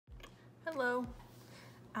Hello,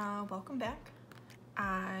 welcome back.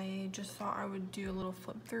 I just thought I would do a little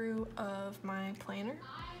flip through of my planner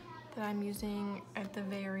that I'm using at the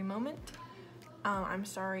very moment. I'm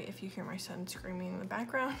sorry if you hear my son screaming in the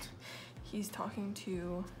background. He's talking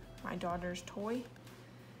to my daughter's toy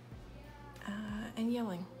and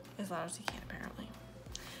yelling as loud as he can apparently.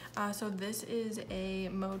 So this is a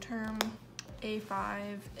Moterm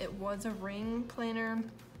A5. It was a ring planner.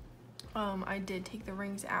 I did take the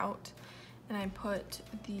rings out and I put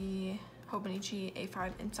the Hobonichi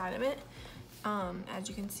A5 inside of it. As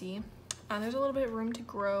you can see, there's a little bit of room to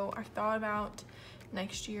grow. I've thought about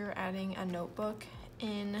next year adding a notebook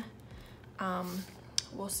in.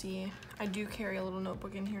 We'll see. I do carry a little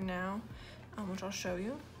notebook in here now, which I'll show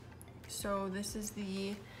you. So this is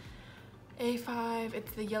the A5.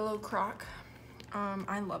 It's the yellow croc.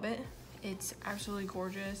 I love it. It's absolutely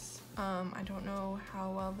gorgeous. I don't know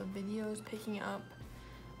how well the video is picking up,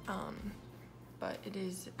 but it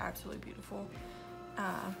is absolutely beautiful.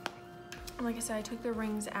 Like I said, I took the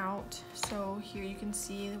rings out, so here you can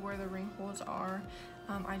see where the ring holes are.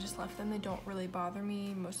 I just left them. They don't really bother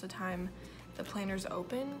me. Most of the time the planner's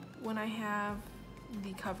open when I have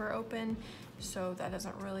the cover open, so that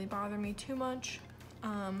doesn't really bother me too much.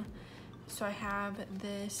 So I have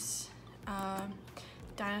this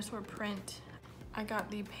dinosaur print. I got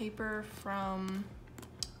the paper from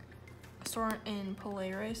a store in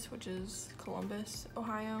Polaris, which is Columbus,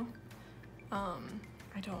 Ohio.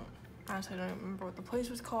 Honestly, I don't remember what the place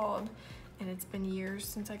was called, and it's been years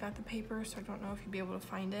since I got the paper, so I don't know if you'd be able to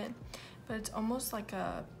find it. But it's almost like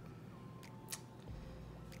a,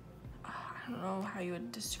 I don't know how you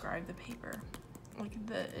would describe the paper.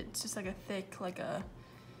 It's just like a thick, like a,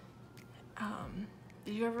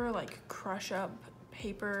 did you ever like crush up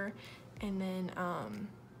paper and then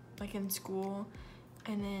like in school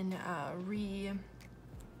and then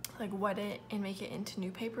wet it and make it into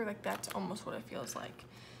new paper? Like that's almost what it feels like.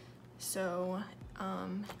 So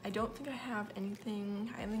I don't think I have anything.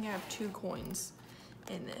 I think I have 2 coins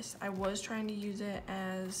in this. I was trying to use it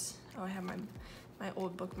as, I have my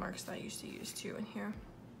old bookmarks that I used to use too in here.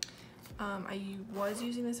 I was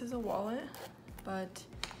using this as a wallet, but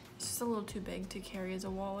it's just a little too big to carry as a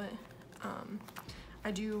wallet. I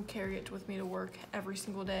do carry it with me to work every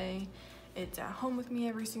single day. It's at home with me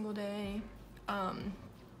every single day. And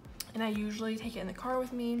I usually take it in the car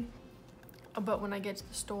with me. But when I get to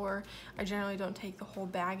the store, I generally don't take the whole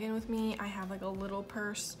bag in with me. I have like a little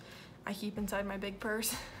purse I keep inside my big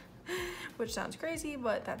purse, which sounds crazy,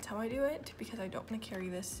 but that's how I do it because I don't want to carry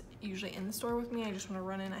this usually in the store with me. I just want to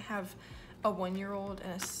run in. I have a 1-year-old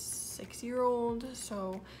and a 6-year-old,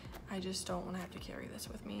 so I just don't want to have to carry this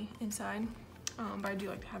with me inside. But I do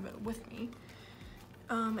like to have it with me.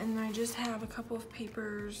 And then I just have a couple of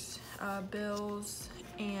papers, bills,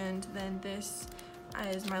 and then this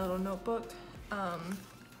is my little notebook.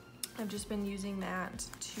 I've just been using that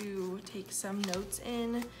to take some notes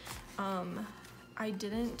in. I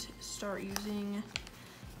didn't start using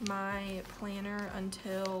my planner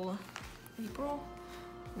until April.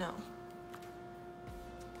 No.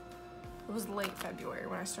 It was late February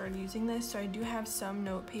when I started using this, so I do have some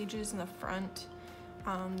note pages in the front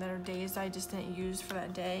that are days I just didn't use for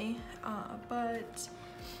that day. But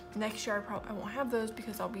next year I won't have those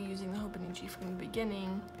because I'll be using the Hobonichi from the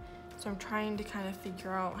beginning. So I'm trying to kind of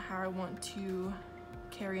figure out how I want to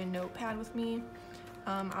carry a notepad with me.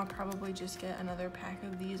 I'll probably just get another pack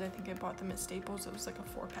of these. I think I bought them at Staples. It was like a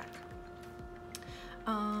 4-pack.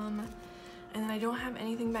 And then I don't have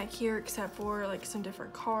anything back here except for like some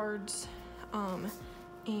different cards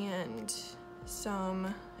and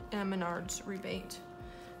some a Menards rebate.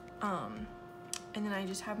 And then I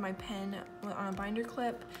just have my pen on a binder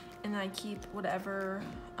clip, and then I keep whatever,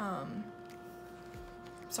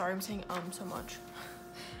 sorry I'm saying so much.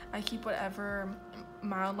 I keep whatever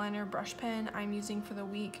Mildliner brush pen I'm using for the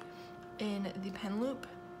week in the pen loop.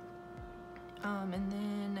 And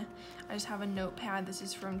then I just have a notepad. This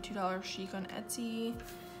is from $2 Chic on Etsy.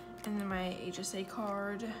 And then my HSA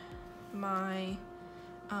card, my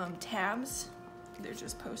tabs, they're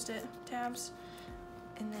just Post-it tabs.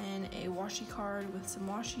 And then a washi card with some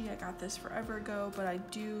washi. I got this forever ago, but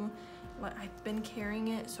I've been carrying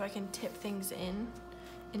it so I can tip things in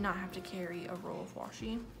and not have to carry a roll of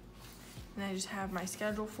washi. And I just have my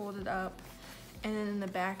schedule folded up. And then in the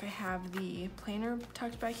back I have the planner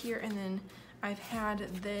tucked back here, and then I've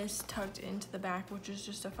had this tucked into the back, which is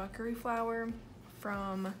just a fuckery flower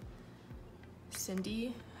from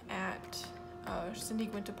Cindy at Cindy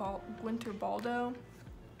Guinterbaldo.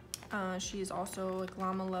 She is also like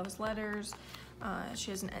Llama Loves Letters,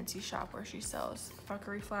 She has an Etsy shop where she sells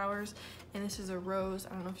fuckery flowers, and this is a rose.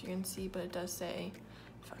 I don't know if you can see, but it does say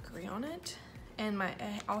fuckery on it. And I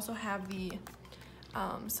also have the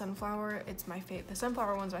sunflower. It's my favorite. The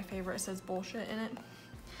sunflower one's my favorite. It says bullshit in it.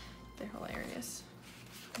 They're hilarious.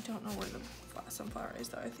 I don't know where the sunflower is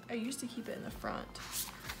though. I used to keep it in the front.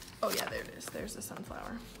 Oh yeah, there it is. There's the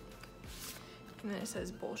sunflower. And then it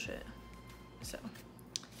says bullshit. So,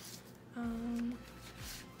 and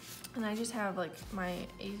I just have like my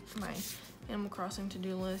Animal Crossing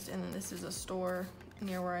to-do list, and then this is a store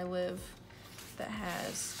near where I live that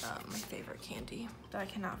has my favorite candy that I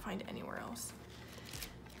cannot find anywhere else.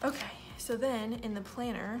 Okay, so then in the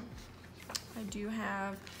planner, I do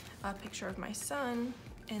have a picture of my son,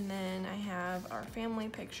 and then I have our family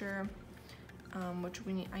picture, which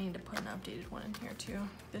I need to put an updated one in here too.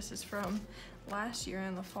 This is from last year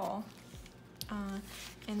in the fall.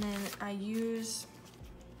 And then I use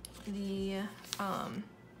the,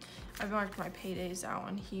 I've marked my paydays out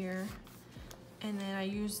on here, and then I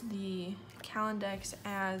use the Calendex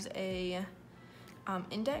as a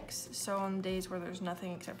index. So on the days where there's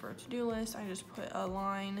nothing except for a to-do list, I just put a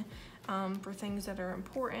line. For things that are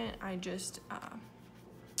important, I just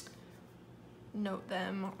note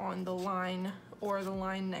them on the line or the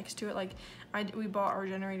line next to it. Like we bought our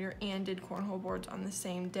generator and did cornhole boards on the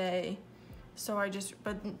same day. So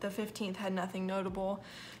but the 15th had nothing notable.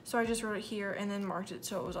 So I just wrote it here and then marked it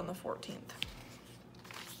so it was on the 14th.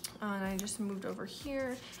 And I just moved over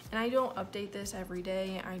here, and I don't update this every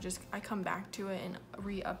day. I come back to it and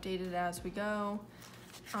re-update it as we go.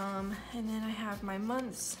 And then I have my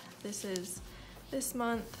months. This is this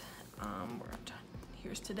month.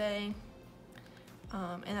 Here's today.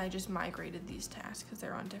 And I just migrated these tasks because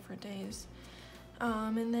they're on different days.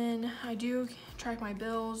 And then I do track my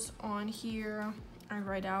bills on here. I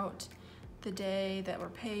write out the day that were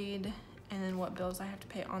paid and then what bills I have to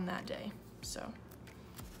pay on that day. So,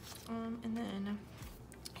 and then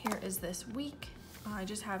here is this week. I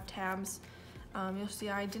just have tabs. You'll see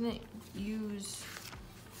I didn't use,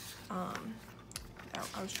 I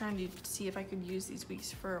was trying to see if I could use these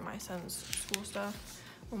weeks for my son's school stuff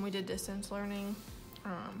when we did distance learning.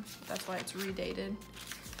 That's why it's redated.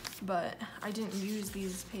 But I didn't use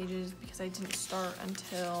these pages because I didn't start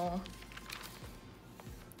until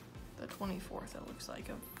the 24th, it looks like,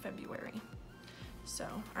 of February. So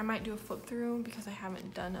I might do a flip through because I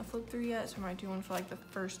haven't done a flip through yet. So I might do one for like the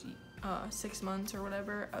first 6 months or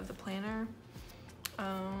whatever of the planner.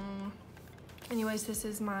 Anyways, this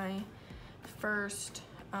is my first,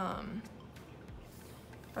 or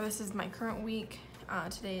this is my current week.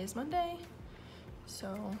 Today is Monday.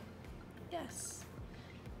 So yes.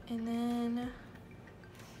 And then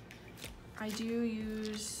I do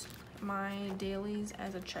use my dailies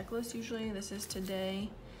as a checklist usually. This is today.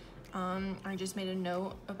 I just made a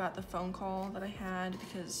note about the phone call that I had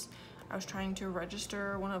because I was trying to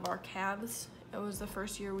register one of our calves. It was the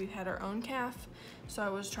first year we've had our own calf, so I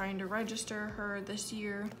was trying to register her this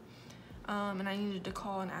year, and I needed to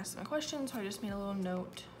call and ask them a question, so I just made a little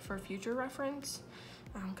note for future reference,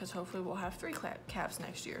 because hopefully we'll have 3 calves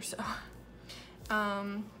next year. So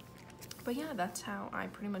but yeah, that's how I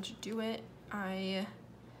pretty much do it.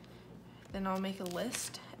 Then I'll make a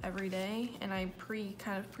list every day, and I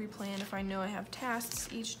kind of pre-plan if I know I have tasks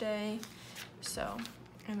each day. So,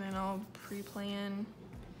 and then I'll pre-plan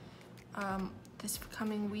this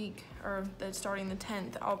coming week, or starting the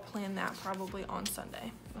 10th. I'll plan that probably on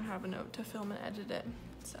Sunday. I have a note to film and edit it.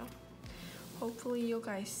 So hopefully you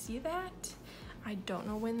guys see that. I don't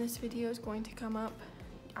know when this video is going to come up.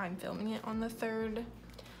 I'm filming it on the 3rd.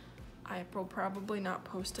 I will probably not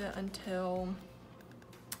post it until,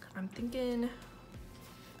 I'm thinking,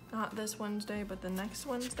 not this Wednesday, but the next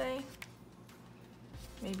Wednesday,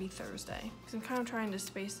 maybe Thursday, because I'm kind of trying to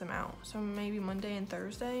space them out. So maybe Monday and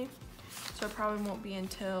Thursday. So it probably won't be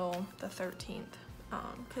until the 13th,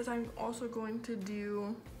 because I'm also going to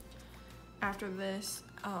do, after this,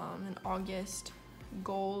 an August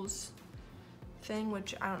goals thing,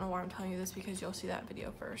 which I don't know why I'm telling you this because you'll see that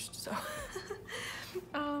video first. So,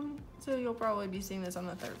 so you'll probably be seeing this on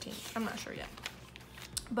the 13th. I'm not sure yet,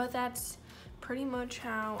 but that's pretty much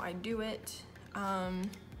how I do it.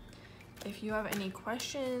 If you have any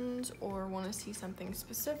questions or want to see something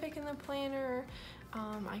specific in the planner,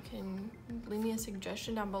 I can leave me a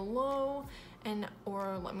suggestion down below,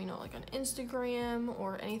 or let me know like on Instagram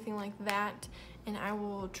or anything like that, and I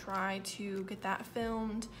will try to get that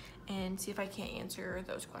filmed and see if I can't answer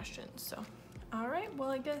those questions. So, all right, well,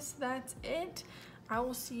 I guess that's it. I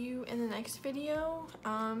will see you in the next video.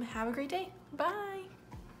 Have a great day. Bye.